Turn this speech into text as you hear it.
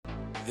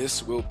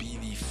This will be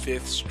the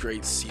fifth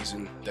straight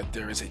season that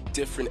there is a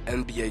different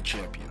NBA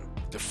champion.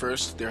 The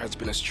first, there has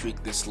been a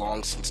streak this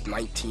long since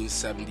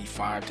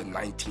 1975 to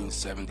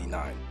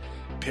 1979.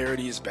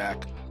 Parity is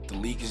back, the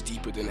league is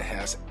deeper than it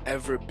has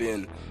ever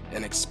been,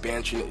 and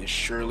expansion is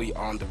surely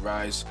on the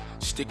rise.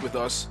 Stick with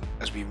us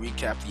as we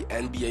recap the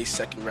NBA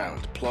second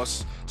round,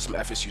 plus some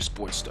FSU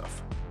sports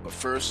stuff. But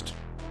first,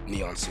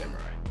 Neon Samurai.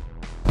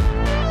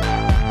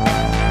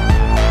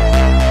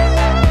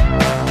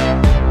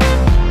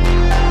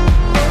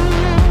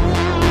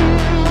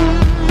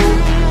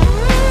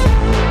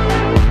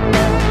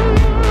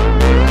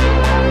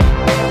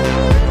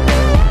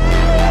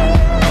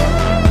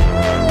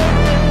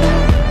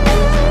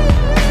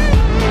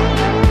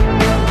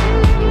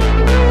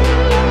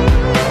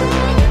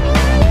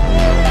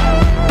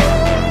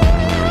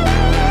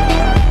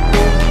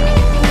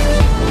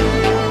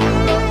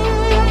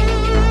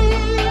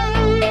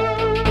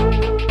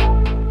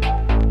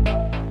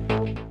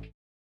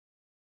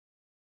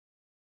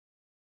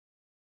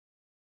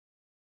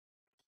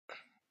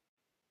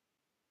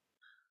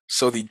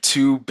 So the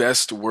two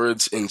best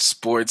words in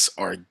sports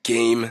are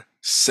Game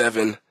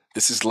 7.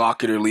 This is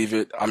Lock It or Leave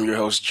It. I'm your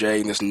host, Jay,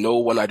 and there's no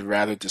one I'd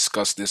rather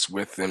discuss this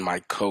with than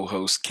my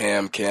co-host,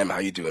 Cam. Cam, how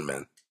you doing,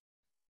 man?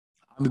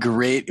 I'm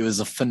great. It was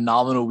a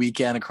phenomenal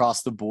weekend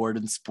across the board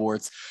in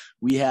sports.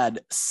 We had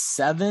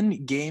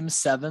 7 game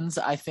sevens,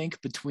 I think,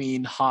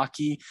 between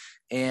hockey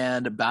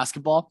and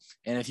basketball.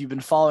 And if you've been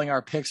following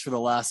our picks for the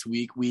last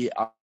week, we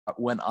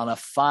went on a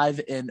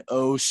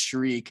 5-0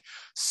 streak.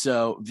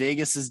 So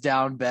Vegas is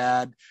down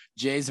bad.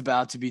 Jay's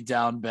about to be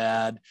down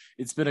bad.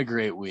 It's been a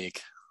great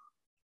week.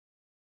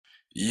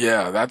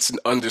 Yeah, that's an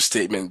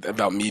understatement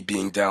about me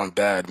being down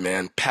bad,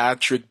 man.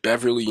 Patrick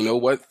Beverley, you know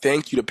what?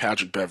 Thank you to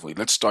Patrick Beverley.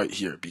 Let's start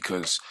here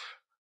because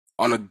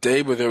on a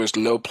day where there was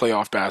no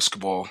playoff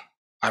basketball,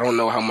 I don't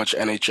know how much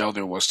NHL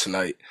there was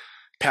tonight.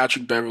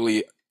 Patrick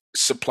Beverley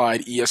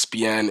supplied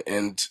ESPN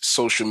and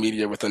social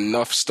media with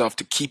enough stuff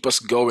to keep us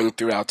going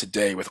throughout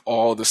today with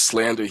all the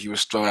slander he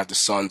was throwing at the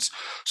Suns.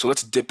 So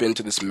let's dip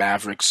into this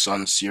Mavericks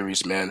Suns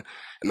series, man.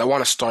 And I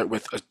want to start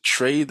with a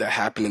trade that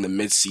happened in the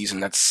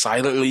midseason that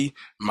silently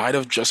might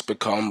have just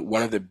become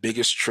one of the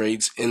biggest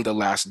trades in the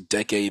last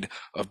decade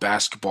of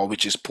basketball,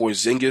 which is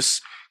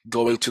Porzingis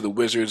going to the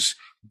Wizards,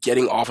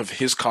 getting off of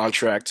his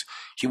contract.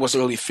 He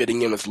wasn't really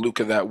fitting in with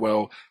Luka that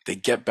well. They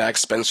get back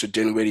Spencer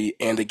Dinwiddie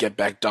and they get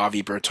back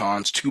Davi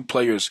Bertans, two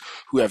players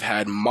who have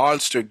had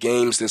monster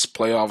games this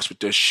playoffs with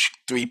their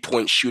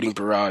three-point shooting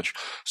barrage.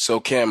 So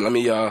Cam, let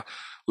me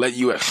let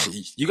you,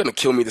 you're going to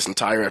kill me this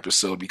entire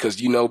episode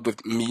because you know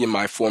with me and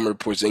my former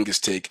Porzingis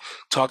take,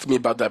 talk to me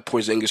about that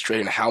Porzingis trade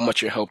and how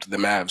much it helped the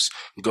Mavs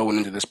going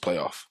into this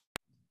playoff.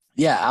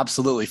 Yeah,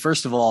 absolutely.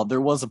 First of all,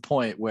 there was a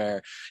point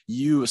where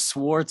you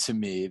swore to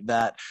me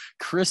that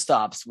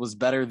Kristaps was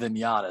better than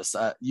Giannis.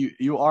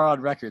 You are on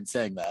record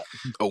saying that.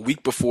 A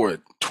week before it,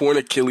 torn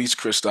Achilles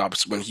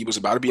Kristaps, when he was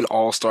about to be an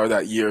all-star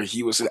that year,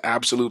 he was an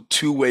absolute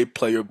two-way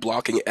player,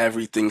 blocking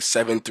everything,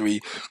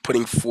 7-3,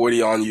 putting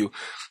 40 on you.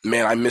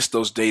 Man, I miss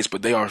those days,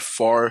 but they are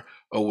far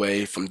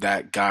away from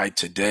that guy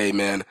today,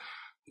 man.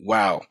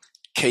 Wow.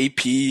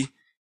 KP,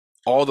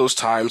 all those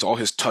times, all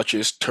his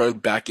touches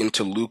turned back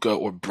into Luka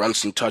or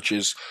Brunson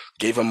touches,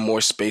 gave him more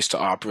space to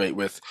operate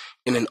with.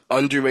 And an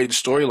underrated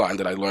storyline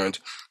that I learned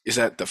is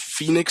that the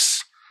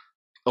Phoenix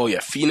in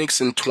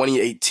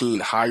 2018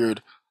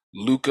 hired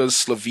Luka's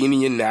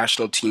Slovenian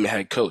national team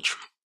head coach,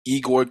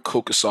 Igor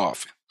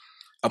Kokosov.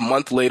 A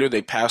month later,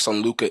 they passed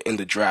on Luka in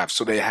the draft.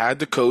 So they had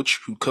the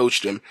coach who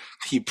coached him.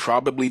 He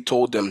probably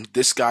told them,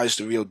 this guy's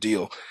the real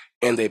deal,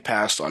 and they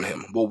passed on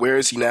him. Well, where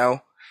is he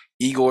now?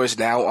 Igor is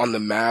now on the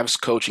Mavs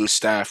coaching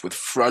staff with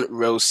front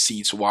row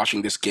seats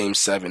watching this Game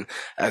 7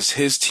 as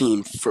his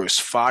team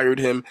first fired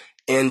him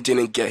and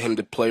didn't get him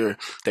the player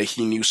that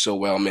he knew so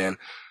well, man.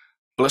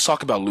 But let's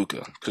talk about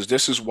Luka, because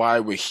this is why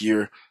we're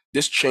here.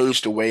 This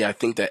changed the way I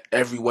think that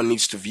everyone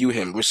needs to view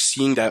him. We're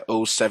seeing that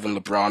 '07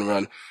 LeBron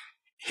run.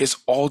 His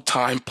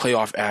all-time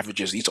playoff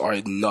averages, these are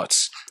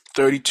nuts.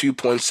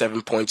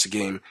 32.7 points a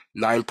game,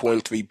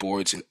 9.3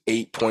 boards, and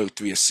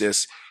 8.3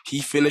 assists.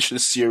 He finished the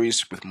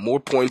series with more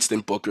points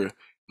than Booker,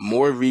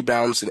 more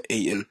rebounds than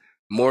Ayton,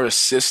 more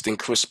assists than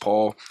Chris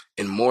Paul,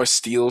 and more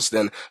steals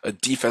than a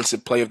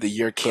Defensive Player of the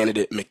Year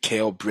candidate,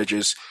 Mikal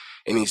Bridges.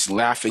 And he's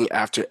laughing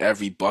after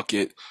every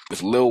bucket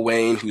with Lil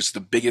Wayne, who's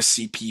the biggest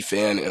CP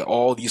fan, and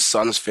all these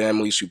Suns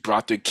families who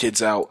brought their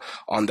kids out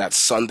on that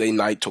Sunday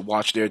night to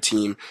watch their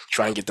team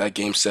try and get that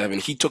Game 7.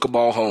 He took them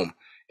all home.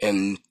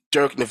 And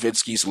Dirk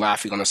Nowitzki's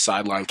laughing on the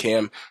sideline.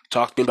 Cam,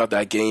 talk to me about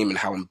that game and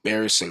how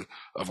embarrassing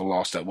of a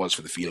loss that was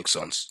for the Phoenix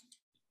Suns.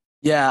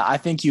 Yeah, I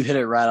think you hit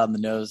it right on the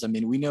nose. I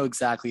mean, we know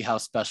exactly how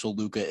special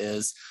Luka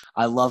is.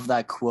 I love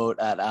that quote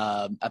at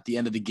the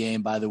end of the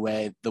game. By the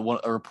way,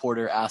 a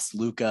reporter asked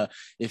Luka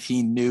if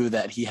he knew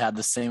that he had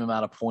the same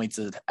amount of points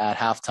at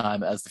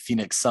halftime as the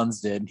Phoenix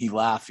Suns did. And he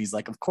laughed. He's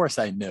like, "Of course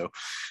I knew."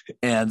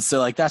 And so,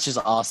 like, that's just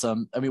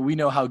awesome. I mean, we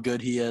know how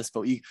good he is,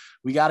 but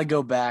we got to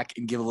go back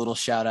and give a little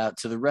shout out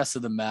to the rest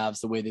of the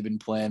Mavs, the way they've been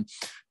playing.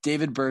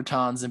 David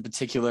Bertans in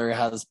particular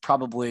has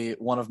probably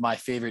one of my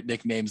favorite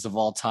nicknames of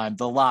all time,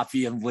 the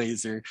Latvian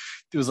Laser.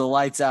 He was a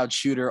lights out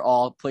shooter,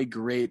 all played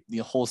great the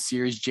whole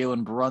series.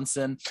 Jalen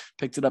Brunson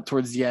picked it up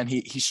towards the end.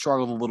 He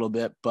struggled a little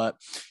bit, but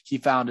he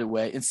found a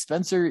way. And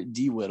Spencer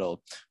D.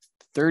 Whittle,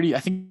 30, I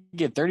think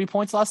he had 30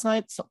 points last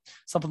night,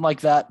 something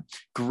like that.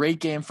 Great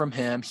game from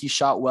him. He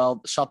shot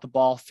well, shot the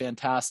ball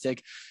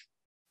fantastic.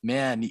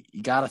 Man,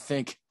 you got to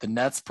think the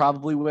Nets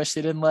probably wish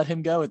they didn't let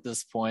him go at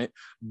this point.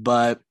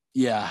 But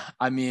yeah,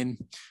 I mean,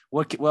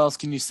 what else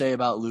can you say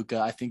about Luka?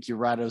 I think you're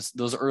right. It was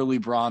those early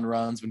Bron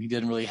runs when he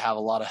didn't really have a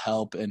lot of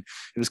help and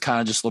it was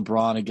kind of just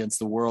LeBron against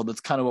the world.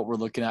 That's kind of what we're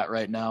looking at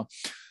right now.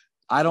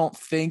 I don't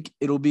think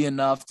it'll be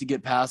enough to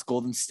get past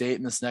Golden State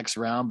in this next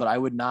round, but I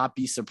would not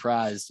be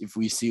surprised if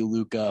we see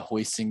Luka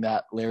hoisting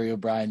that Larry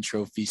O'Brien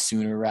trophy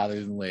sooner rather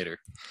than later.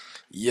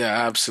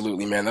 Yeah,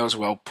 absolutely, man. That was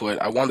well put.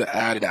 I wanted to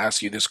add and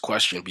ask you this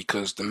question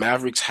because the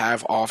Mavericks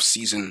have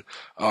off-season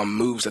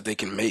moves that they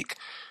can make.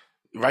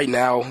 Right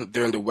now,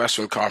 they're in the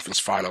Western Conference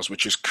Finals,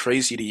 which is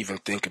crazy to even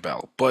think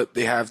about. But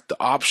they have the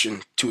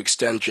option to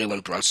extend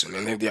Jalen Brunson,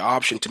 and they have the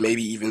option to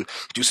maybe even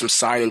do some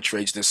sign-in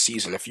trades this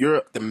season. If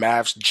you're the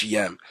Mavs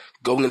GM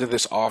going into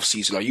this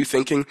offseason, are you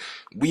thinking,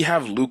 we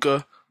have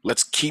Luka,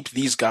 let's keep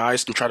these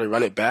guys and try to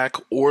run it back?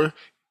 Or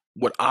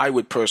what I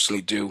would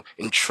personally do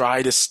and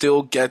try to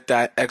still get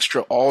that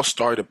extra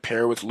all-star to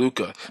pair with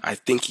Luka. I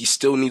think he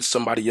still needs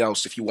somebody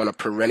else if you want a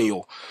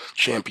perennial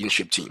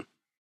championship team.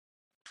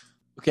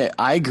 Okay,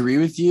 I agree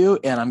with you,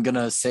 and I'm going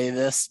to say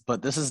this,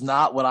 but this is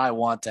not what I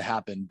want to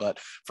happen. But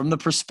from the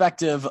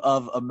perspective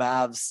of a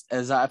Mavs,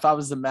 if I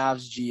was the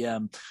Mavs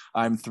GM,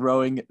 I'm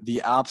throwing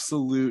the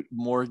absolute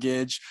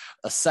mortgage,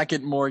 a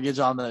second mortgage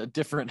on a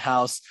different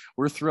house.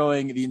 We're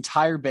throwing the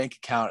entire bank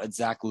account at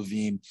Zach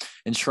LaVine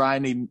and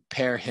trying to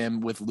pair him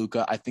with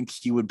Luka. I think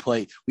he would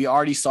play. We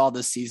already saw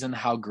this season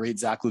how great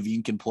Zach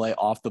LaVine can play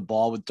off the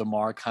ball with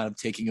DeMar kind of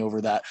taking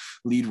over that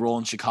lead role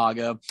in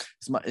Chicago.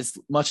 As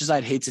much as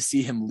I'd hate to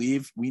see him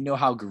leave, we know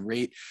how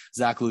great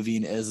Zach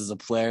LaVine is as a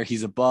player.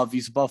 He's above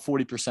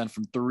 40%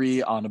 from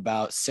three on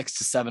about 6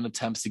 to 7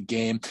 attempts a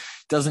game.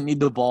 Doesn't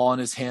need the ball in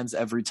his hands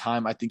every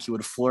time. I think he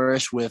would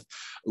flourish with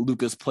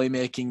Luka's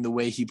playmaking, the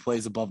way he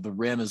plays above the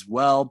rim as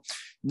well.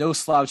 No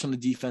slouch on the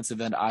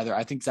defensive end either.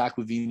 I think Zach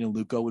LaVine and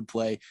Luka would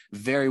play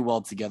very well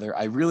together.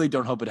 I really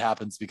don't hope it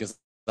happens because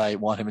I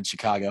want him in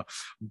Chicago,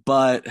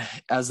 but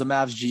as the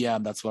Mavs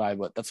GM, that's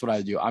what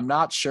I do. I'm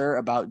not sure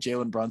about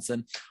Jalen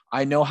Brunson.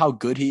 I know how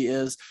good he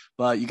is,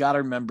 but you got to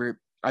remember.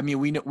 I mean,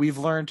 we've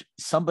learned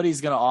somebody's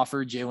going to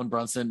offer Jalen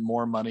Brunson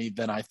more money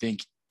than I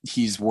think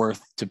he's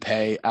worth to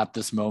pay at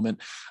this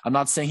moment. I'm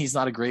not saying he's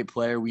not a great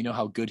player. We know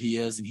how good he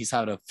is, and he's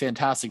had a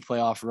fantastic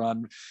playoff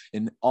run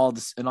in all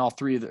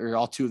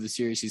two of the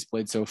series he's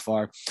played so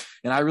far.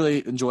 And I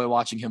really enjoy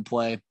watching him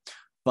play,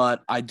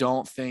 but I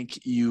don't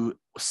think you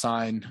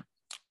sign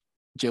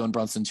Jalen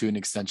Brunson to an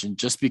extension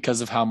just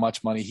because of how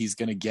much money he's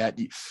going to get.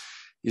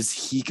 Is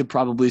he could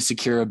probably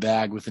secure a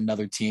bag with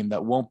another team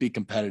that won't be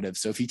competitive.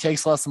 So if he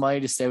takes less money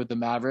to stay with the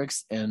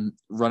Mavericks and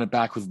run it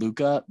back with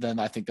Luka, then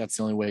I think that's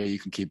the only way you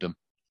can keep him.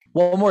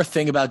 One more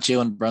thing about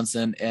Jalen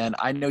Brunson, and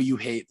I know you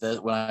hate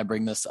that when I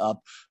bring this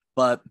up,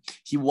 but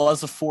he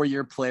was a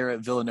 4-year player at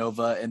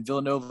Villanova, and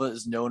Villanova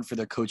is known for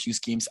their coaching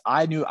schemes.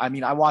 I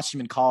watched him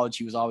in college.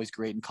 He was always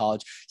great in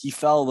college. He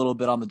fell a little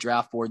bit on the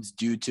draft boards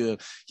due to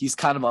he's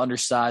kind of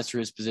undersized for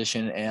his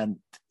position, and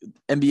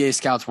NBA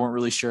scouts weren't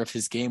really sure if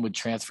his game would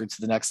transfer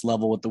to the next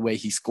level with the way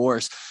he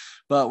scores.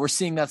 But we're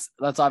seeing that's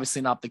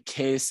obviously not the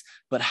case.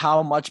 But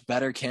how much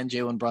better can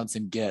Jalen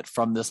Brunson get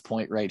from this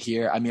point right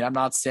here? I mean, I'm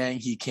not saying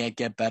he can't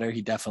get better.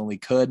 He definitely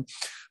could.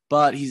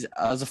 But he's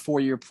as a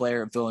 4-year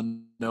player at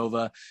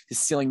Villanova, his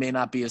ceiling may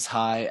not be as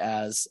high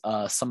as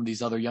some of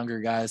these other younger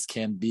guys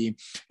can be,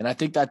 and I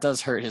think that does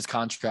hurt his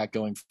contract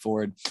going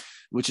forward,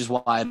 which is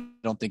why I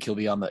don't think he'll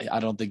be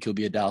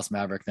a Dallas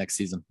Maverick next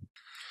season.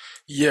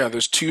 Yeah,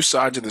 there's two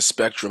sides of the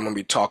spectrum when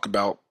we talk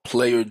about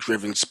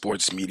player-driven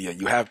sports media.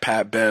 You have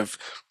Pat Bev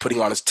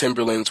putting on his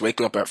Timberlands,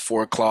 waking up at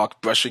 4 o'clock,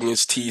 brushing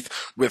his teeth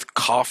with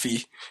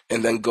coffee,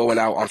 and then going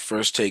out on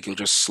First Take and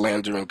just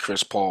slandering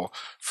Chris Paul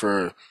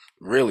for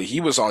really. He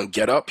was on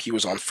Get Up, he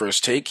was on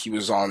First Take, he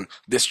was on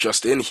This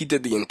Just In. He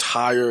did the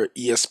entire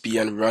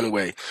ESPN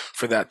runway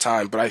for that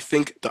time. But I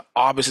think the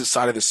opposite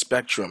side of the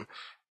spectrum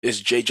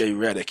is JJ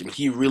Redick, and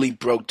he really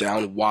broke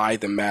down why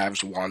the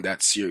Mavs won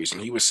that series.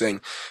 And he was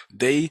saying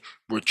they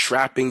were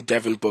trapping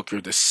Devin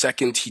Booker the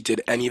second he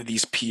did any of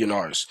these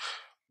P&Rs.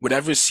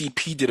 Whenever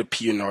CP did a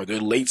P&R, they're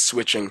late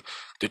switching,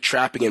 they're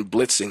trapping and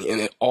blitzing, and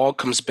it all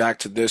comes back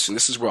to this, and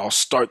this is where I'll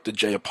start the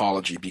J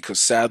apology, because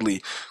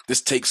sadly,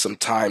 this takes some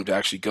time to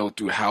actually go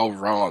through how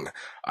wrong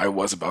I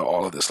was about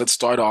all of this. Let's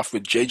start off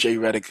with JJ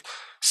Redick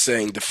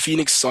saying the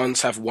Phoenix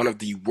Suns have one of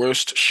the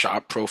worst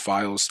shot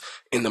profiles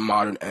in the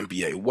modern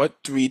NBA. What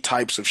 3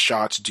 types of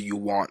shots do you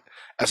want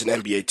as an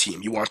NBA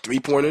team? You want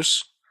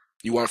 3-pointers,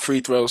 you want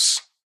free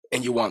throws,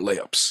 and you want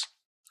layups.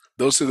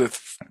 Those are the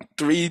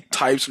 3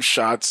 types of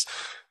shots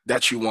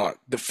that you want.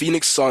 The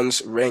Phoenix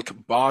Suns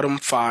rank bottom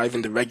 5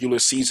 in the regular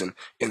season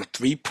in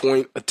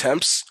 3-point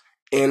attempts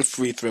and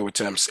free throw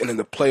attempts. And in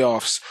the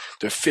playoffs,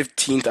 they're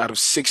 15th out of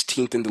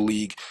 16th in the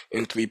league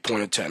in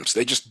three-point attempts.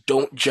 They just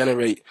don't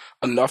generate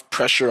enough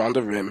pressure on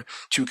the rim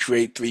to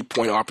create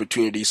three-point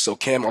opportunities. So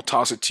Cam, I'll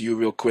toss it to you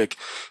real quick.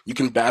 You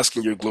can bask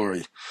in your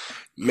glory.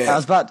 I Man,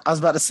 was about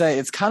to say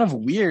it's kind of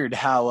weird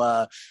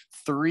how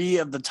three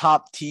out of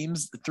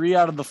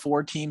the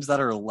four teams that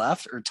are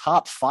left are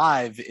top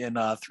five in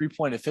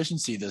 3-point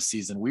efficiency this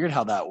season. Weird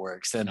how that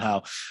works, and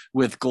how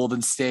with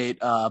Golden State,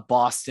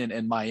 Boston,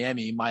 and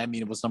Miami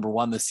was number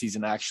one this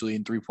season actually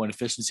in 3-point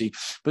efficiency.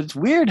 But it's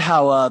weird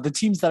how the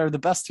teams that are the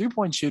best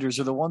 3-point shooters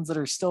are the ones that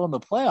are still in the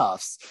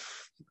playoffs.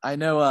 I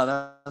know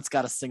that's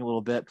got to sting a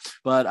little bit,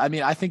 but I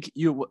mean, I think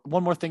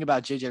one more thing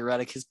about JJ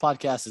Redick, his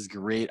podcast is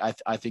great.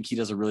 I think he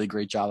does a really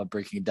great job of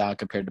breaking it down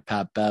compared to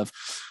Pat Bev.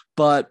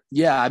 But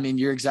yeah, I mean,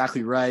 you're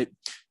exactly right.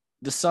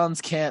 The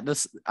Suns can't.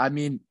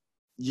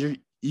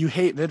 You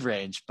hate mid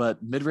range,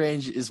 but mid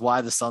range is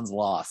why the Suns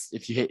lost.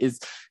 If you hate is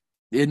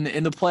in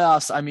the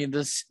playoffs, I mean,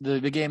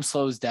 the game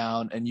slows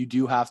down, and you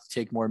do have to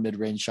take more mid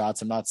range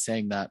shots. I'm not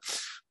saying that,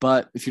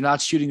 but if you're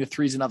not shooting the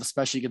threes enough,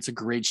 especially against a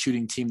great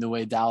shooting team the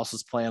way Dallas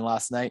was playing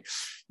last night,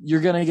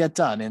 you're gonna get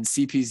done. And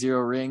CP zero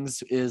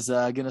rings is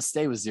gonna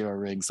stay with zero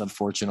rings,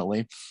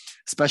 unfortunately.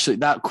 Especially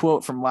that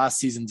quote from last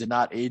season did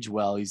not age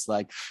well. He's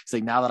like,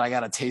 now that I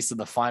got a taste of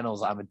the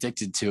finals, I'm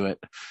addicted to it.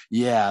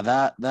 Yeah,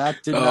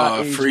 that did not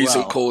age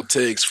freezing well. cold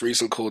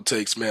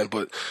takes, man.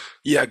 But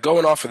yeah,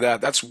 going off of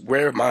that, that's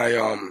where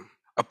my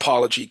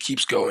apology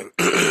keeps going.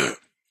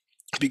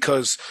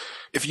 Because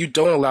if you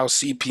don't allow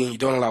CP and you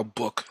don't allow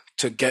Book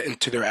to get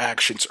into their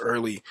actions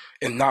early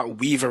and not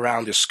weave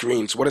around the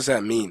screens, what does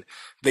that mean?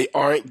 They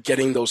aren't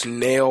getting those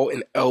nail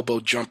and elbow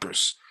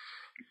jumpers.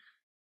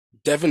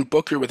 Devin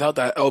Booker without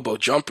that elbow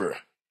jumper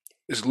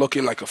is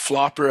looking like a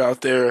flopper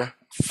out there,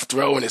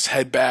 throwing his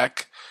head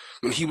back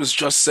when he was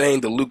just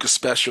saying the Luka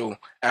special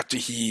after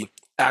he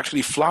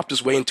actually flopped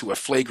his way into a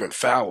flagrant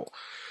foul.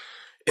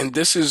 And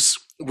this is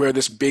where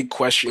this big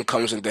question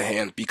comes into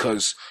hand,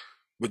 because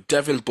with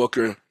Devin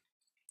Booker,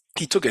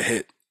 he took a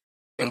hit.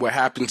 And what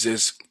happens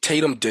is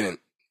Tatum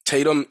didn't.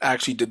 Tatum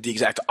actually did the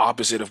exact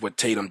opposite of what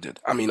Tatum did.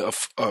 I mean,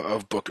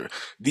 of Booker.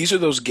 These are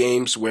those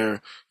games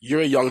where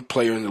you're a young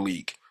player in the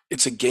league.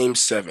 It's a game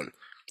 7.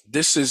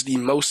 This is the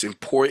most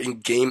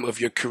important game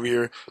of your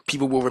career.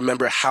 People will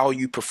remember how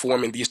you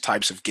perform in these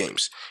types of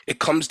games. It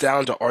comes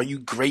down to, are you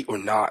great or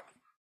not?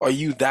 Are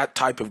you that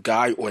type of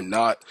guy or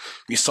not?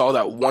 We saw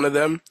that one of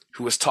them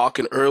who was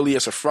talking early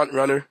as a front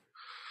runner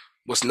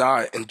was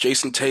not, and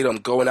Jason Tatum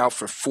going out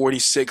for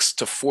 46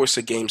 to force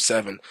a game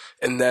 7,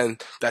 and then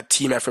that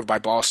team effort by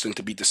Boston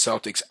to beat the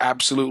Celtics.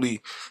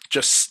 Absolutely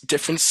just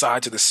different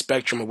sides of the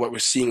spectrum of what we're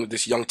seeing with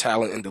this young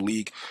talent in the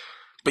league.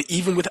 But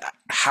even with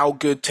how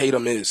good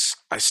Tatum is,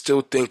 I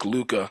still think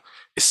Luka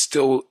is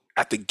still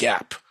at the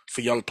gap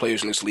for young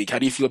players in this league. How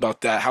do you feel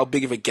about that? How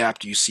big of a gap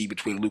do you see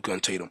between Luka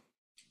and Tatum?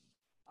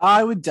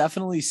 I would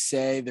definitely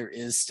say there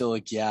is still a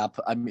gap.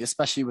 I mean,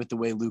 especially with the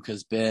way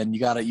Luka's been, you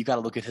gotta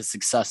look at his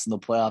success in the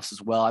playoffs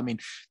as well. I mean,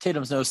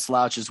 Tatum's no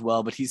slouch as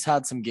well, but he's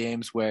had some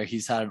games where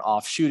he's had an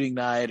off shooting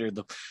night, or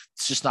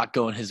it's just not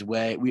going his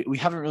way. We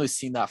haven't really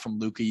seen that from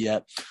Luka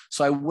yet.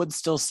 So I would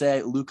still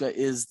say Luka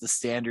is the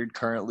standard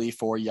currently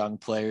for young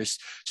players,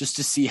 just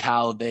to see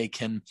how they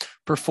can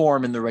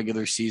perform in the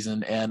regular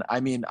season. And I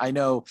mean, I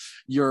know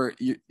your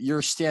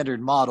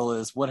standard model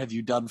is, what have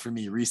you done for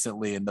me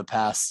recently in the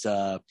past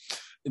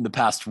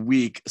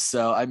week.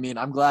 So, I mean,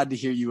 I'm glad to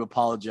hear you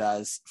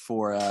apologize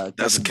for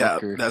That's Devin cap.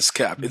 Booker. That's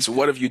cap. It's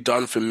what have you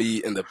done for me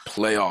in the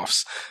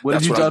playoffs? What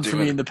have That's you what I'm done for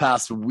me in doing. the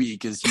past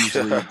week is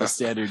usually the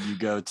standard you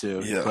go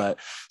to. Yeah. But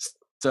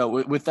so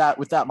with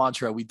that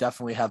mantra, we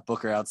definitely have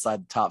Booker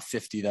outside the top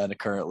 50 then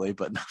currently,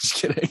 but no, just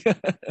kidding.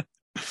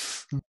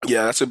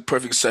 Yeah, that's a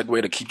perfect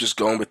segue to keep just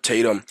going with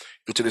Tatum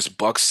into this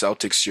Bucks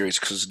Celtics series,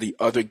 because the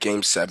other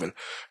game 7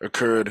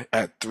 occurred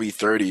at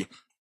 3:30.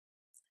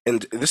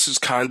 And this is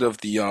kind of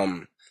the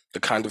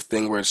kind of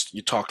thing where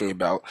you're talking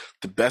about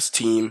the best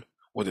team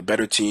or the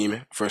better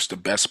team versus the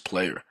best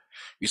player.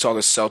 We saw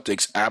the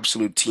Celtics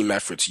absolute team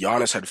efforts.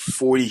 Giannis had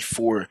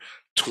 44,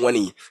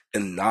 20,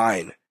 and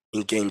 9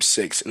 in game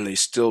 6, and they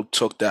still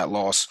took that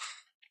loss.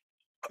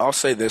 I'll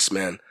say this,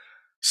 man.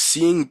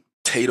 Seeing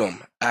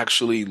Tatum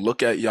actually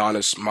look at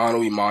Giannis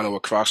mano a mano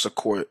across the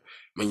court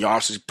when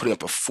Giannis is putting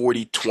up a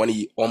 40,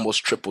 20,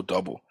 almost triple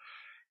double,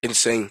 and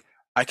saying,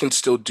 I can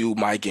still do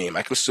my game.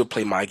 I can still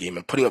play my game,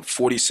 and putting up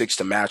 46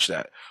 to match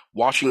that.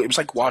 It was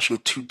like watching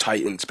two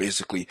titans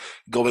basically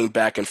going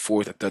back and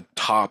forth at the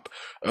top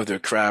of their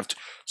craft.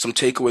 Some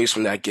takeaways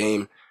from that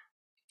game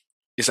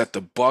is that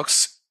the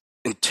Bucks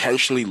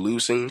intentionally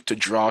losing to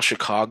draw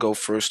Chicago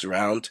first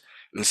round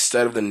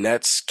instead of the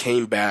Nets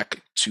came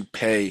back to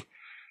pay,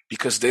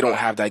 because they don't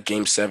have that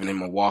game 7 in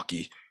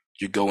Milwaukee.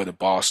 You're going to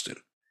Boston.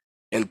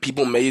 And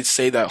people may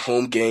say that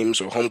home games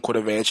or home court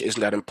advantage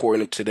isn't that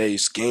important in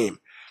today's game.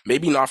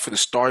 Maybe not for the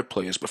star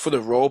players, but for the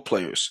role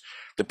players,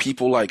 the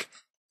people like,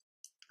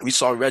 we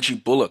saw Reggie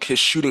Bullock, his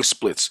shooting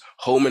splits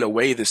home and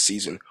away this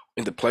season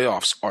in the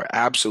playoffs are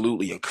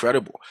absolutely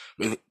incredible.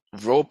 I mean,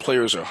 role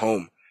players are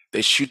home.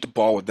 They shoot the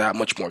ball with that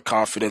much more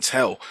confidence.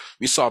 Hell,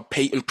 we saw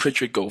Peyton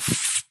Pritchard go,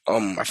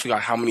 I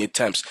forgot how many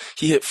attempts.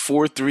 He hit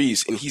 4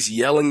 threes and he's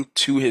yelling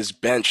to his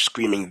bench,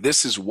 screaming,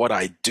 "This is what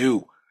I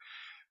do."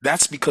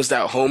 That's because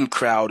that home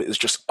crowd is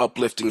just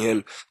uplifting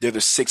him. They're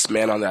the sixth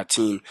man on that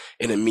team,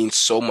 and it means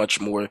so much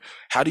more.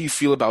 How do you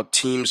feel about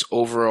teams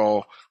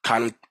overall?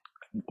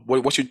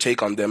 What's your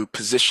take on them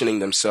positioning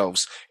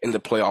themselves in the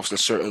playoffs in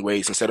certain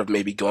ways instead of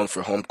maybe going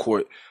for home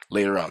court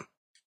later on?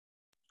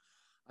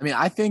 I mean,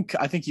 I think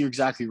you're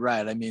exactly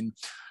right. I mean,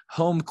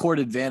 home court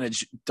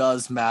advantage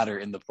does matter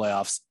in the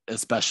playoffs,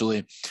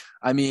 especially.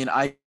 I mean,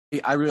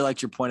 I really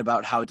liked your point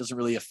about how it doesn't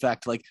really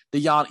affect like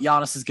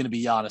Giannis is going to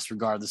be Giannis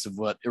regardless of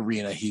what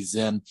arena he's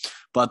in,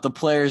 but the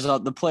players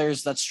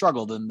that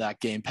struggled in that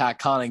game, Pat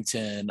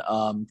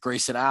Connaughton,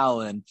 Grayson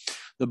Allen,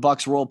 the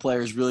Bucks role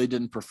players really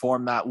didn't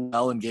perform that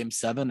well in Game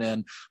 7,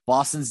 and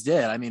Boston's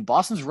did. I mean,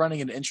 Boston's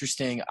running an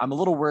interesting. I'm a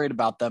little worried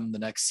about them in the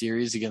next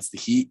series against the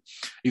Heat,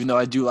 even though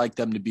I do like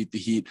them to beat the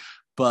Heat.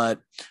 But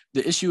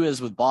the issue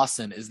is with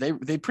Boston is they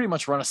pretty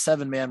much run a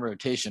 7-man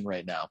rotation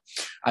right now.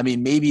 I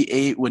mean, maybe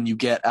 8 when you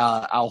get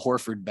Al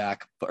Horford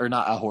back, or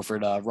not Al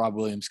Horford, Rob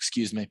Williams,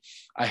 excuse me.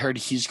 I heard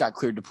he just got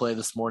cleared to play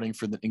this morning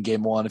in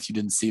Game 1. If you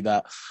didn't see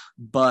that,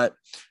 but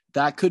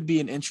that could be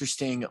an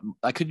interesting.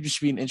 That could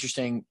just be an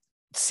interesting.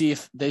 See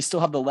if they still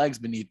have the legs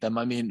beneath them.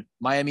 I mean,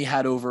 Miami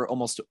had over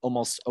almost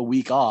a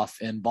week off,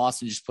 and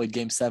Boston just played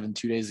Game 7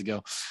 2 days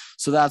ago,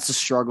 so that's a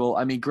struggle.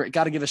 I mean,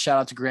 got to give a shout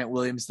out to Grant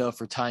Williams though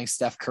for tying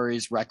Steph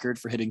Curry's record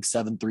for hitting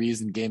 7 threes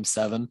in Game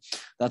 7.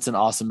 That's an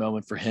awesome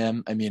moment for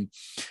him. I mean,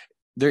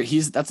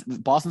 that's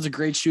Boston's a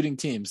great shooting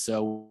team,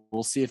 so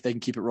we'll see if they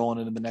can keep it rolling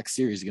into the next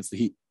series against the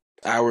Heat.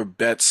 Our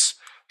bets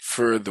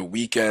for the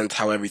weekend,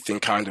 how everything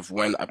kind of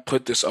went. I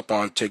put this up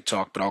on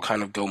TikTok, but I'll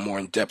kind of go more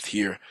in depth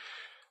here.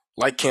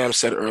 Like Cam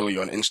said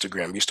earlier on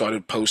Instagram, we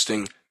started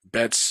posting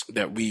bets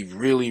that we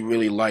really,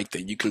 really like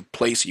that you can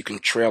place, you can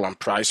trail on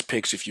Prize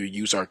Picks. If you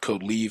use our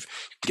code LEAVE,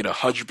 you get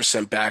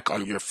 100% back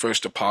on your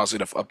first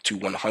deposit of up to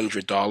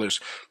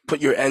 $100.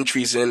 Put your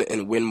entries in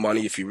and win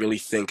money if you really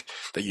think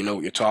that you know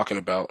what you're talking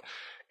about.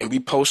 And we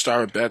post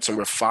our bets, and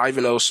we're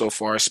 5-0 so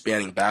far,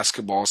 spanning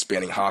basketball,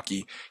 spanning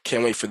hockey.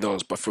 Can't wait for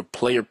those. But for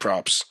player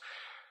props,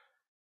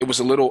 it was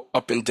a little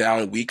up and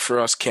down week for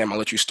us. Cam, I'll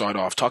let you start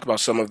off. Talk about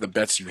some of the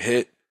bets you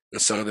hit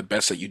and some of the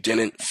bets that you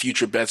didn't.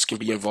 Future bets can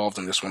be involved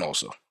in this one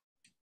also.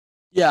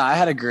 Yeah, I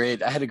had a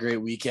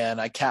great weekend.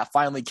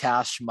 Finally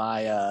cashed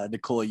my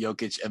Nikola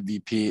Jokic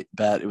MVP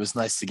bet. It was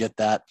nice to get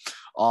that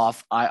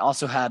off. I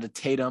also had a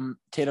Tatum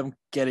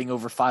getting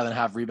over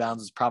 5.5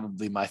 rebounds is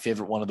probably my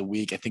favorite one of the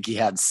week. I think he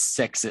had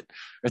I think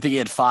he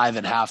had 5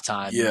 at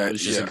halftime. Yeah, It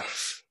was just yeah.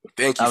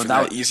 Thank you for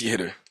that easy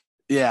hitter.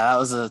 yeah, that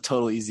was a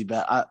total easy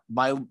bet.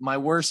 My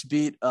worst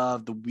beat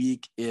of the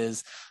week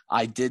is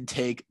I did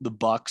take the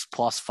Bucks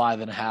plus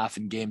 5.5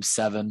 in Game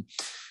 7.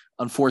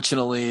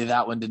 Unfortunately,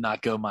 that one did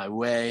not go my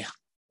way,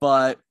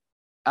 but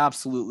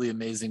absolutely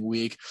amazing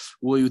week.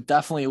 We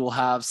definitely will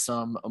have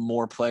some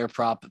more player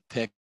prop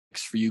picks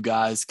for you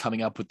guys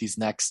coming up with these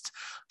next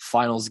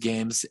finals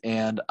games.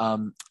 And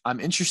I'm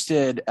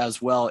interested as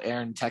well.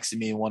 Aaron texted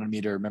me and wanted me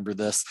to remember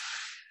this.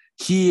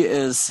 He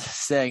is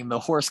saying the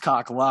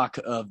horsecock lock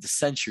of the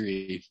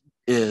century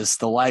is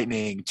the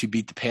Lightning to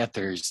beat the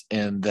Panthers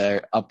in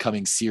their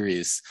upcoming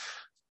series.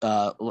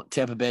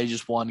 Tampa Bay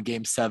just won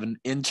Game 7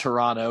 in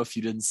Toronto, if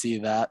you didn't see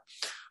that.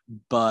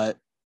 But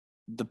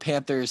the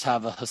Panthers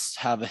have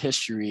a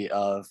history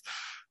of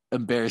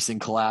embarrassing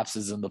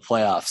collapses in the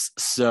playoffs.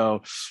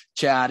 So,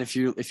 Chad, if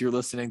you're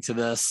listening to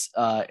this,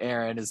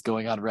 Aaron is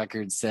going on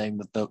record saying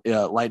that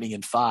the Lightning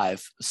in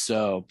 5.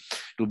 So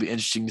it'll be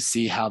interesting to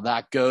see how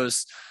that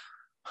goes.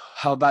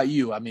 How about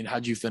you? I mean,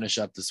 how'd you finish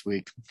up this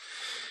week?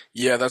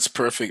 Yeah, that's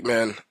perfect,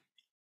 man.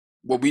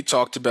 What we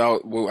talked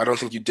about, well, I don't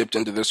think you dipped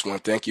into this one.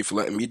 Thank you for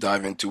letting me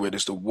dive into it.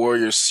 Is the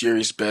Warriors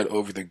series bet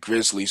over the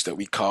Grizzlies that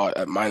we caught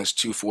at minus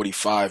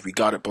 245. We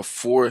got it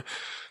before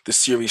the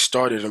series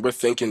started, and we're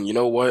thinking, you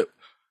know what?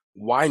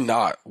 Why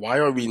not? Why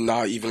are we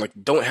not even like,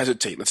 don't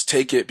hesitate. Let's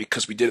take it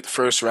because we did it the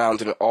first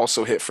round and it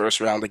also hit first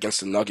round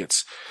against the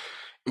Nuggets.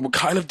 We're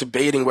kind of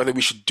debating whether we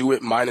should do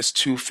it minus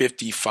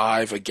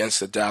 255 against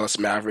the Dallas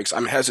Mavericks.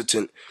 I'm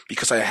hesitant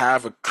because I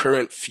have a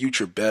current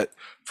future bet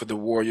for the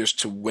Warriors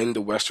to win the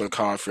Western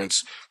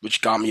Conference,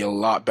 which got me a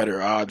lot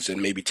better odds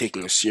than maybe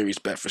taking a series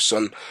bet for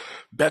some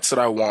bets that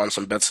I won,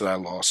 some bets that I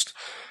lost.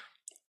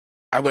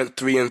 I went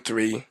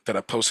 3-3 that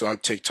I posted on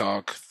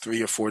TikTok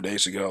 3 or 4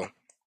 days ago.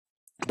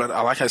 But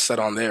like I said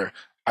on there,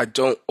 I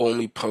don't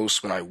only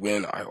post when I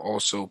win, I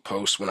also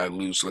post when I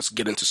lose. Let's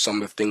get into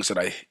some of the things that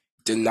I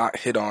did not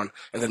hit on,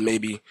 and then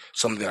maybe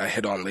something that I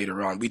hit on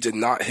later on. We did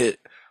not hit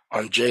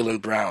on Jaylen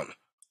Brown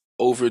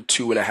over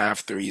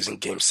 2.5 threes in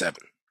Game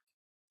 7.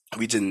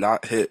 We did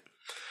not hit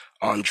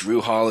on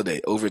Drew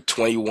Holiday over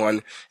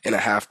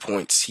 21.5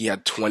 points. He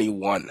had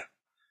 21.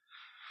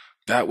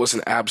 That was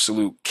an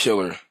absolute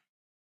killer.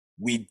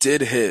 We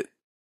did hit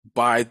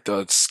by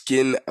the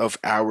skin of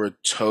our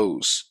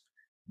toes.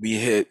 We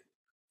hit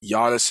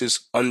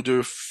Giannis's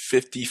under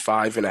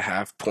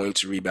 55.5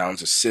 points,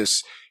 rebounds,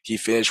 assists. He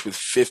finished with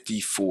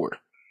 54.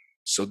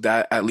 So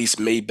that at least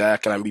made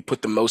back, and we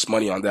put the most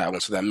money on that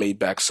one, so that made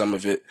back some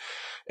of it.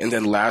 And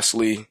then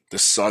lastly, the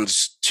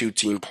Suns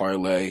two-team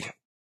parlay.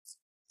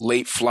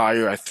 Late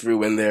flyer I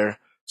threw in there.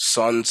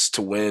 Suns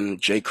to win,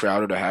 Jay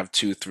Crowder to have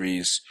two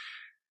threes.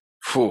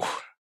 Whew.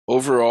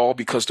 Overall,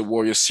 because the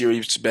Warriors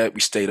series bet,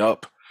 we stayed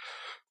up.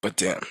 But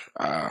damn,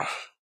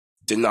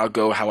 did not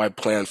go how I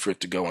planned for it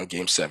to go on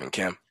Game 7,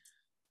 Cam.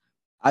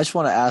 I just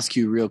want to ask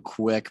you real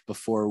quick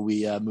before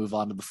we move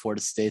on to the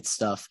Florida State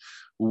stuff.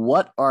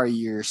 What are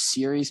your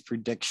series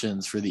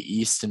predictions for the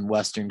East and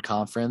Western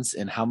Conference,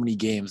 and how many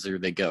games are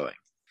they going?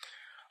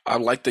 I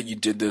like that you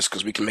did this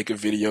because we can make a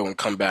video and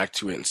come back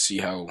to it and see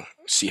how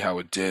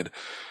it did.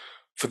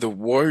 For the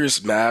Warriors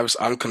Mavs,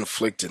 I'm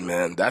conflicted,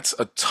 man. That's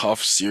a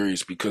tough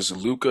series because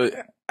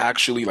Luka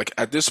actually, like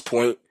at this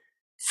point,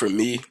 for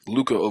me,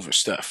 Luka over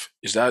Steph.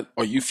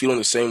 Are you feeling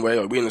the same way?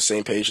 Are we on the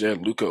same page there?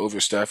 Luka over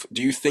Steph.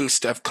 Do you think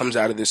Steph comes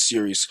out of this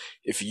series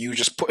if you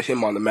just put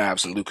him on the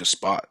Mavs in Luka's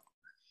spot?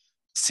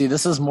 See,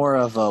 this is more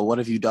of a what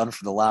have you done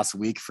for the last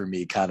week for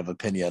me kind of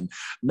opinion.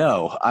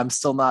 No, I'm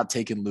still not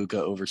taking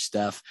Luca over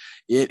Steph.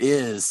 It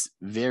is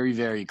very,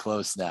 very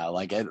close now.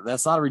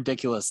 That's not a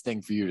ridiculous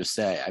thing for you to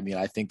say. I mean,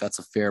 I think that's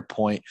a fair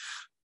point.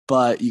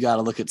 But you got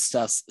to look at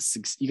Steph's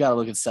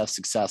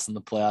success in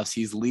the playoffs.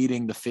 He's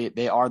leading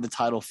they are the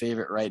title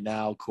favorite right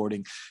now.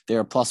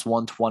 They're plus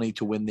 120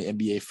 to win the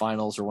NBA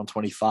Finals, or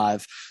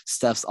 125.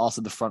 Steph's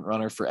also the front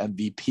runner for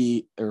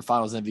MVP or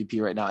Finals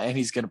MVP right now, and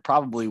he's going to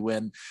probably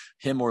win.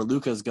 Him or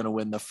Luka is going to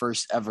win the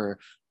first ever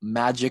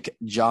Magic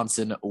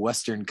Johnson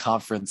Western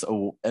Conference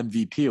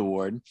MVP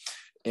award,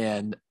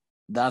 and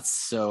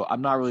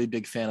I'm not really a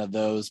big fan of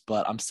those,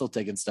 but I'm still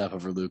taking Steph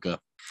over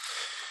Luka.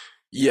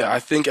 Yeah, I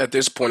think at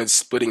this point it's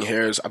splitting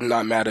hairs. I'm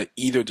not mad at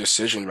either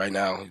decision right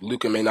now.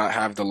 Luka may not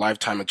have the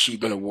lifetime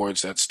achievement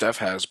awards that Steph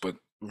has, but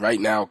right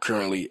now,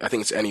 currently, I think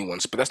it's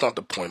anyone's. But that's not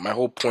the point. My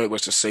whole point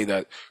was to say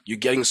that you're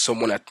getting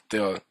someone at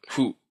the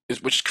who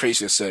is which is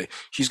crazy to say.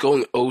 He's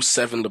going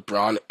 '07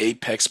 LeBron,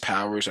 apex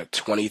powers at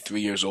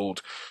 23 years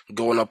old,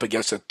 going up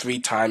against a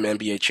three-time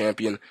NBA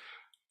champion.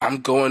 I'm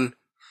going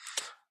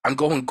I'm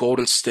going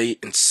Golden State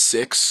in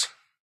six.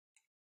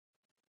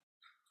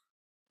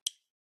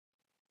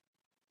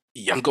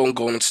 Yeah, I'm going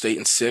Golden State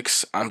in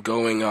six. I'm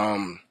going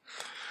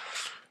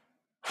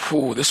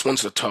this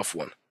one's a tough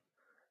one.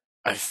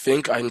 I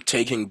think I'm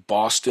taking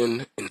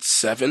Boston in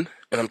seven,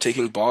 and I'm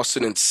taking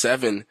Boston in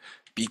seven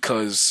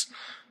because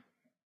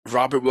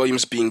Robert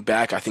Williams being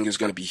back, I think, is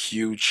going to be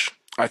huge.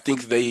 I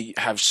think they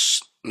have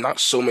not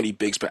so many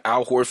bigs, but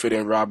Al Horford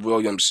and Rob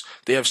Williams,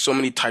 they have so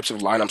many types of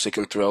lineups they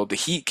can throw. The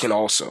Heat can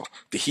also.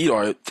 The Heat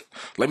are,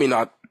 let me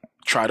not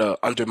try to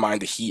undermine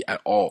the Heat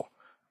at all.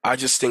 I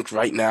just think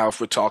right now, if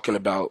we're talking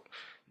about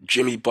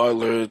Jimmy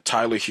Butler,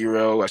 Tyler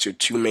Hero as your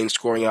two main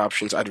scoring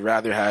options, I'd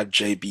rather have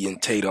JB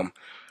and Tatum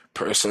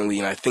personally.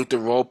 And I think the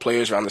role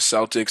players around the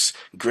Celtics,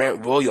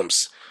 Grant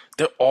Williams,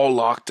 they're all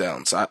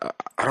lockdowns.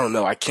 I don't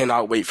know. I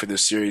cannot wait for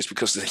this series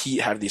because the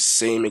Heat have the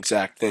same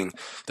exact thing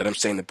that I'm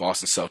saying the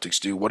Boston Celtics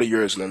do. What are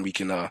yours? And then we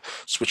can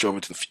switch over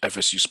to the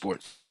FSU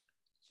Sports.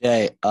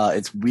 Yeah,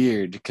 it's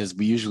weird because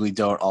we usually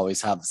don't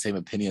always have the same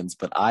opinions,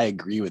 but I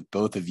agree with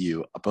both of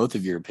your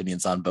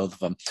opinions on both of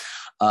them.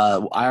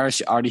 I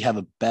already have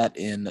a bet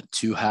in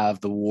to have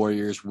the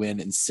Warriors win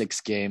in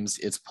 6 games.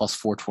 It's plus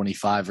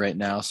 425 right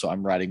now, so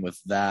I'm riding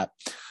with that.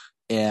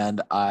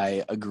 And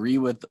I agree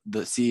with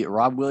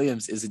Rob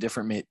Williams is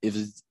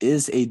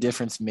is a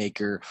difference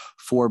maker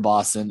for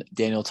Boston.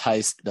 Daniel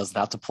Tice doesn't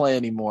have to play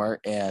anymore,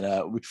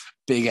 and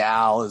Big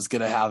Al is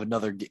gonna have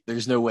another.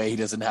 There's no way he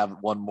doesn't have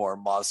one more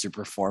monster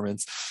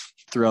performance,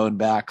 throwing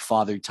back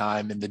Father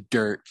Time in the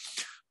dirt.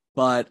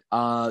 But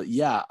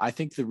yeah, I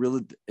think the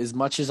really, as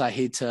much as I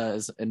hate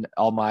and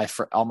all my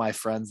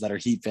friends that are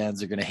Heat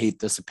fans are gonna hate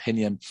this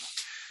opinion.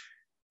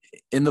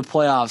 In the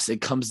playoffs, it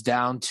comes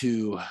down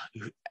to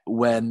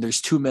when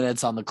there's 2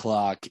 minutes on the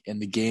clock and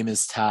the game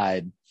is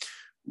tied,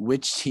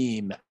 which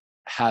team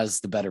has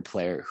the better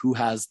player? Who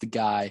has the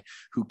guy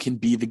who can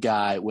be the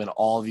guy when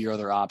all of your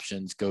other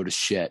options go to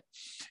shit?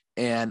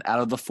 And out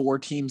of the 4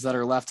 teams that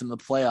are left in the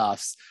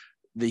playoffs,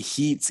 the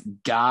Heat's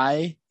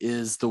guy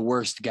is the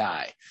worst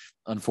guy,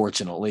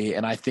 unfortunately.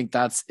 And I think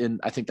that's going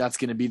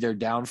to be their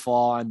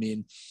downfall. I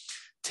mean,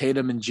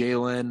 Tatum and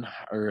Jalen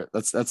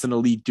that's an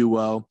elite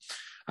duo.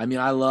 I mean,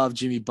 I love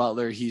Jimmy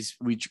Butler.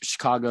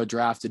 Chicago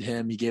drafted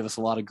him. He gave us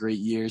a lot of great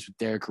years with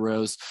Derrick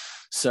Rose.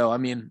 So, I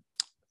mean,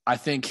 I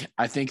think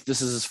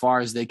this is as far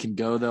as they can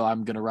go, though.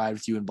 I'm going to ride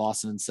with you in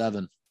Boston in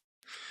 7.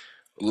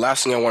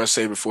 Last thing I want to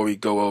say before we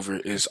go over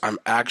is I'm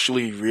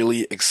actually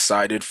really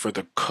excited for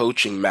the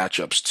coaching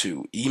matchups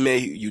too.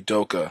 Ime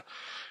Udoka,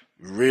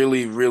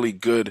 really, really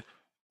good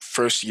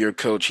first year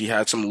coach. He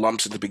had some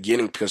lumps at the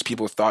beginning because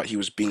people thought he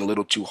was being a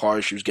little too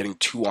harsh. He was getting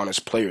too on his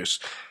players.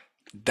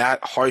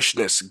 That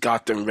harshness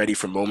got them ready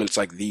for moments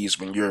like these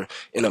when you're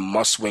in a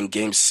must-win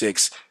game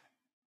 6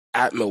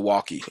 at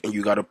Milwaukee and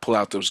you got to pull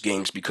out those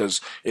games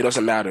because it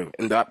doesn't matter.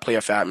 In that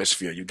playoff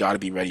atmosphere, you got to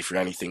be ready for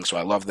anything. So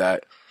I love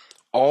that.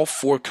 All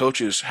 4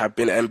 coaches have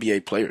been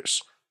NBA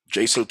players.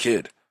 Jason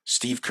Kidd,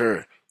 Steve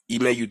Kerr,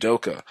 Ime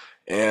Udoka.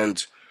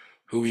 And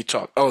who we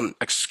talk? Oh,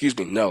 excuse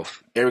me. No,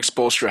 Eric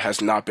Spoelstra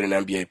has not been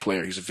an NBA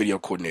player. He's a video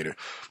coordinator.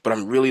 But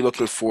I'm really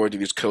looking forward to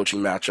these coaching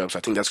matchups. I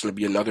think that's going to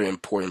be another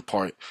important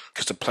part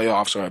because the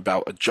playoffs are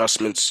about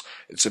adjustments.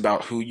 It's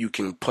about who you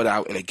can put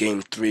out in a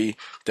game three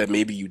that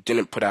maybe you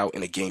didn't put out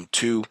in a game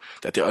two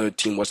that the other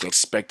team wasn't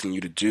expecting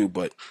you to do.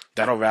 But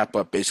that'll wrap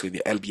up basically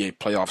the NBA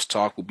playoffs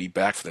talk. We'll be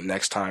back for the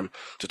next time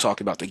to talk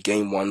about the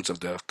game ones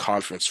of the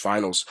conference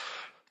finals.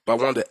 But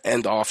I wanted to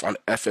end off on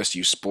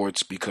FSU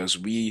sports because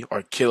we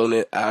are killing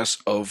it as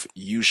of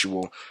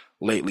usual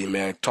lately,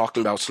 man.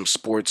 Talking about some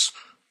sports,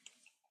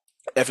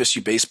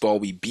 FSU baseball,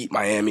 we beat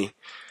Miami.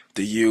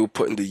 The U,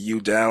 putting the U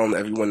down.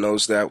 Everyone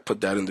knows that. Put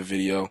that in the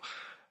video.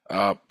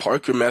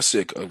 Parker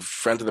Messick, a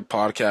friend of the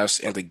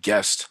podcast and a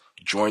guest,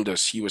 joined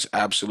us. He was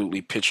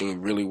absolutely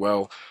pitching really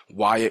well.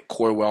 Wyatt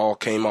Corwell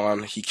came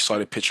on. He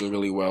started pitching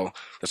really well.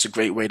 That's a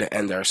great way to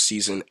end our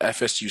season.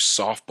 FSU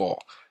softball,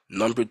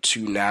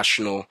 #2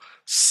 national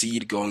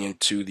seed going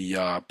into the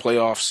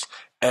playoffs.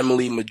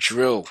 Emily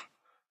Madrill,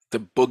 the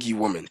Boogie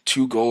Woman,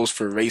 2 goals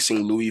for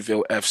Racing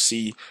Louisville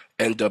FC,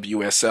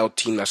 NWSL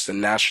team. That's the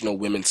National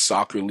Women's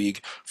Soccer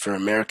League for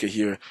America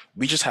here.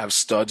 We just have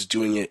studs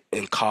doing it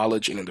in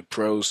college and in the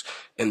pros.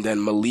 And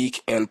then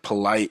Malik and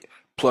Polite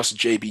plus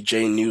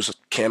JBJ news.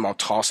 Cam, I'll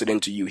toss it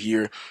into you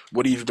here.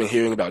 What have you been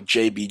hearing about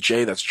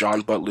JBJ? That's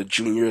John Butler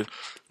Jr.,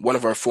 one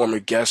of our former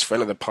guests,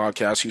 friend of the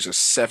podcast, who's a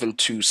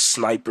 7'2"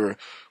 sniper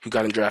who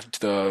got drafted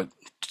to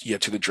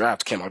the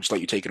draft. Cam, I'll just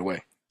let you take it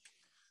away.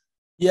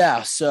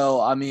 Yeah,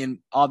 so I mean,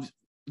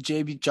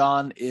 JB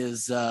John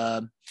is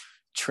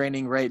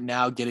training right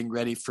now, getting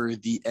ready for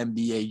the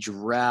NBA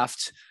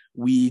draft.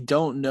 We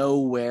don't know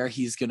where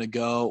he's going to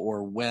go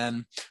or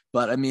when,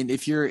 but I mean,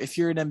 if you're an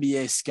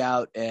NBA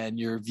scout and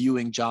you're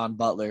viewing John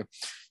Butler,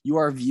 you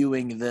are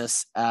viewing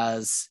this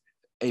as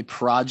a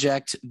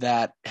project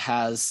that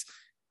has,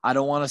 I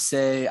don't want to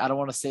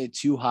say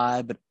too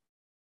high, but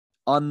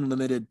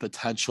unlimited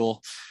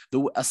potential.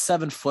 A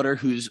 7-footer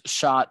who's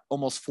shot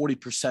almost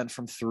 40%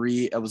 from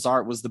three.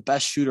 Was the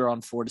best shooter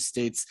on Florida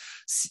State's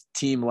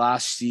team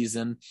last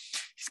season.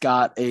 He's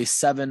got a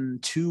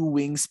 7'2"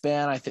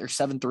 wingspan, I think, or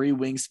 7'3"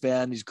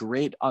 wingspan. He's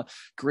great,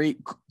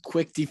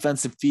 quick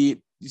defensive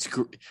feet. He's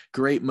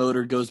great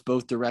motor, goes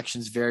both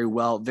directions very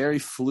well, very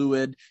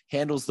fluid,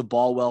 handles the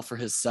ball well for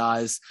his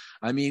size.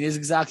 I mean, he's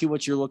exactly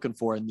what you're looking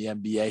for in the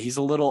NBA. He's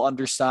a little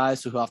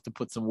undersized, so he'll have to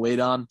put some weight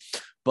on.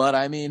 But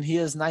I mean, he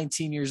is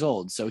 19 years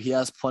old, so he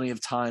has plenty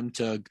of time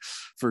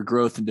for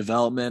growth and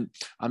development.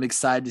 I'm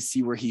excited to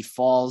see where he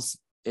falls,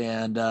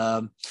 and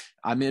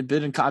I've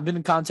been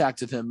in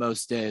contact with him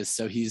most days.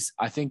 So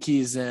I think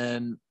he's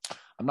in.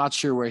 I'm not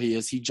sure where he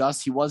is.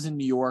 He was in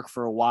New York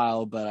for a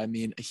while, but I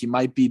mean, he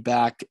might be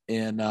back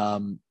in.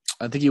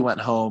 I think he went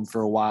home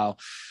for a while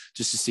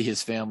just to see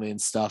his family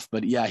and stuff.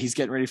 But yeah, he's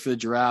getting ready for the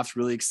draft.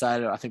 Really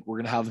excited. I think we're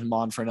going to have him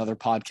on for another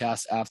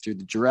podcast after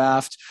the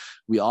draft.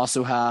 We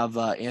also have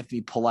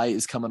Anthony Polite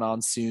is coming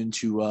on soon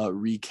to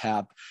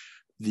recap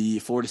the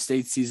Florida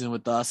State season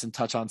with us and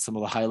touch on some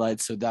of the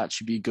highlights. So that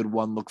should be a good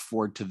one. Look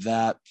forward to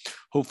that.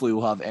 Hopefully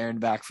we'll have Aaron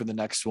back for the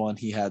next one.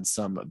 He had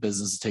some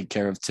business to take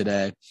care of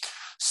today.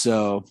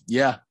 So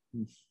yeah.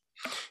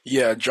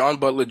 Yeah, John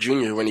Butler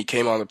Jr., when he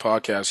came on the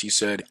podcast, he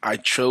said, I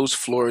chose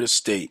Florida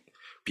State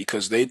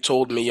because they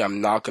told me I'm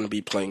not going to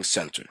be playing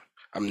center.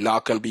 I'm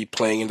not going to be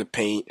playing in the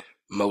paint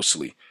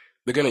mostly.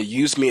 They're going to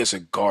use me as a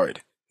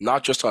guard,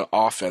 not just on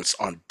offense,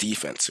 on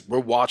defense. We're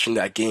watching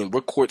that game.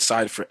 We're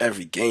courtside for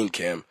every game,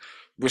 Cam.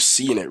 We're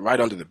seeing it right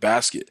under the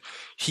basket.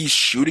 He's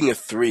shooting a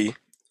three,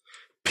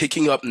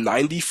 picking up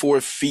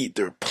 94 feet,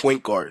 their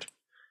point guard,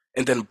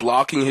 and then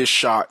blocking his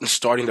shot and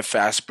starting the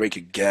fast break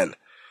again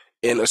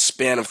in a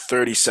span of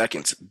 30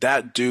 seconds.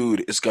 That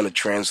dude is going to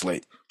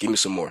translate. Give me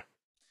some more.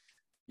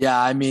 Yeah,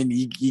 I mean,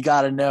 you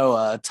got to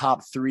know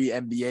top 3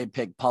 NBA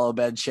pick Paulo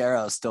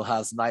Banchero still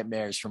has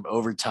nightmares from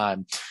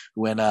overtime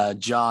when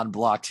John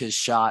blocked his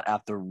shot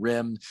at the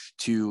rim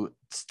to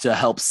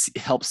help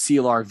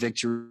seal our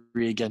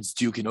victory against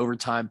Duke in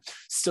overtime.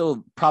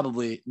 Still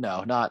probably,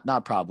 no,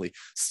 not probably,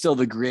 still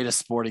the greatest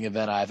sporting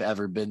event I've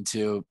ever been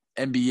to.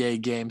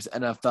 NBA games,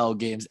 NFL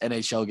games,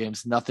 NHL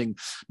games,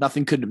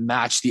 nothing could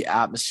match the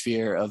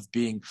atmosphere of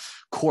being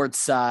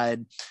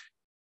courtside.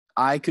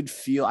 I get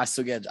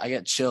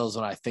chills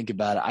when I think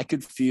about it. I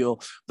could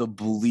feel the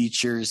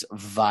bleachers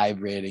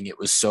vibrating. It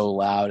was so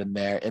loud in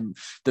there. And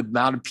the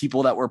amount of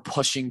people that were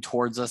pushing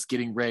towards us,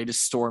 getting ready to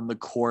storm the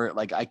court.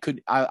 Like I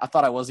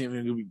thought I wasn't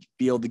even going to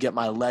be able to get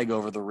my leg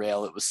over the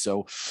rail. It was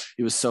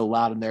so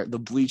loud in there. The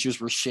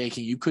bleachers were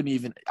shaking.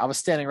 I was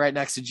standing right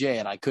next to Jay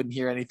and I couldn't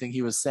hear anything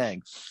he was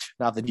saying.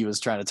 Not that he was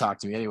trying to talk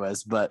to me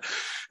anyways, but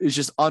it was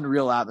just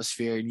unreal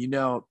atmosphere.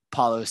 And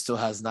Paulo still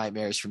has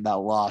nightmares from that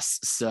loss.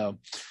 So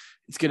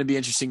it's going to be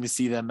interesting to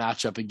see them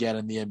match up again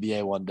in the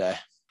NBA one day.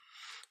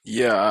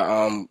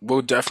 Yeah,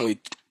 we'll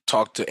definitely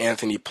talk to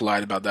Anthony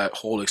Polite about that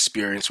whole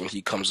experience when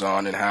he comes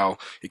on and how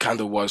it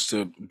kind of was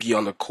to be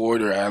on the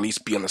court or at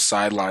least be on the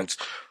sidelines,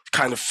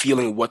 kind of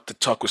feeling what the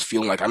Tuck was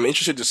feeling like. I'm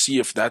interested to see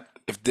if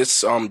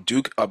this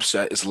Duke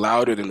upset is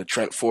louder than the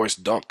Trent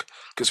Forrest dunk.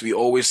 because we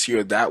always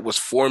hear that was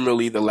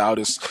formerly the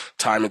loudest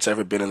time it's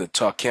ever been in the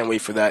Tuck. Can't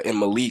wait for that. And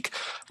Malik,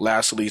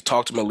 lastly,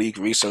 talked to Malik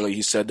recently.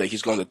 He said that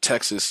he's going to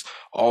Texas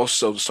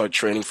also to start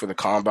training for the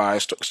combine,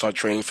 start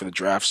training for the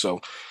draft. So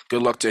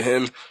good luck to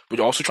him.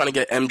 We're also trying to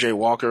get MJ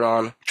Walker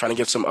on, trying to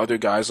get some other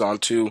guys on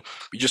too.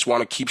 We just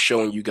want to keep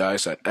showing you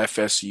guys that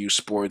FSU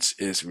sports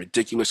is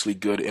ridiculously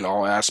good in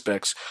all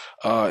aspects.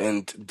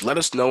 And let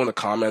us know in the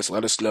comments.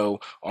 Let us know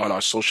on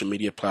our social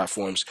media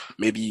platforms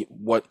maybe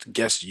what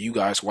guests you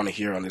guys want to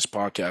hear on this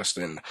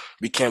podcast. And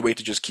we can't wait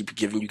to just keep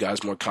giving you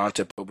guys more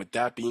content. But with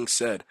that being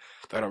said,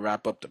 that'll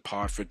wrap up the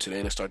pod for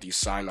today. Let's start these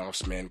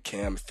sign-offs, man.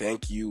 Cam,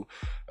 thank you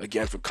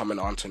again for coming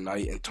on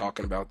tonight and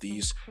talking about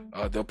these.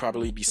 They'll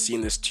probably be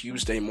seeing this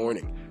Tuesday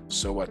morning.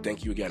 So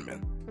thank you again,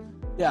 man.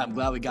 Yeah, I'm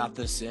glad we got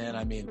this in.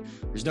 I mean,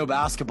 there's no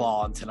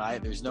basketball on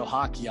tonight. There's no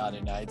hockey on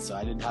tonight, so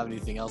I didn't have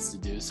anything else to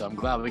do. So I'm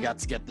glad we got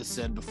to get this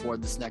in before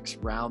this next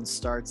round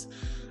starts.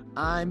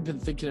 I've been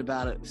thinking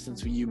about it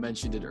since you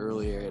mentioned it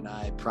earlier, and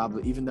I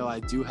probably, even though I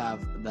do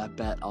have that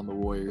bet on the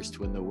Warriors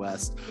to win the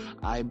West,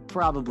 I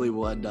probably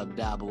will end up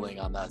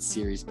dabbling on that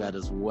series bet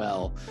as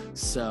well.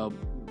 So,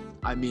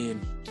 I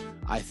mean,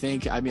 are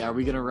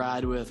we going to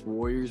ride with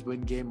Warriors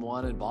win game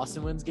 1 and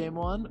Boston wins game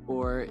 1,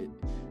 or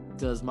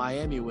does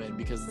Miami win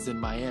because it's in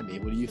Miami?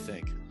 What do you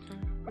think?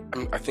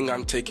 I think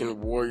I'm taking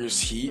Warriors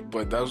Heat,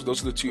 but those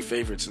are the two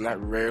favorites, and that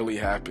rarely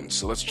happens.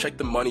 So let's check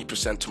the money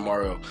percent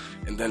tomorrow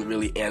and then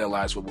really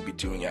analyze what we'll be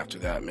doing after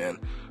that, man.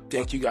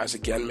 Thank you guys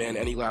again, man.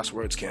 Any last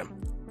words,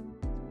 Cam?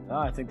 No,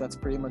 I think that's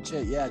pretty much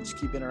it. Yeah, just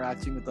keep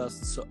interacting with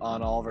us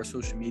on all of our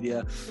social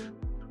media.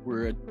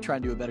 We're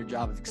trying to do a better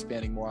job of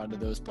expanding more onto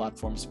those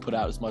platforms, put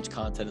out as much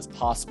content as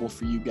possible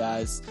for you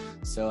guys.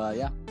 So,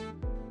 yeah,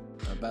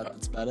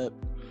 that's about it.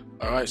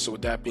 All right, so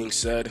with that being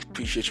said,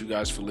 appreciate you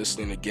guys for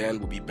listening again.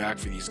 We'll be back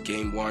for these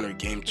Game 1 or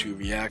Game 2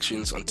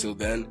 reactions. Until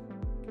then,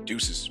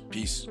 deuces.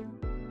 Peace.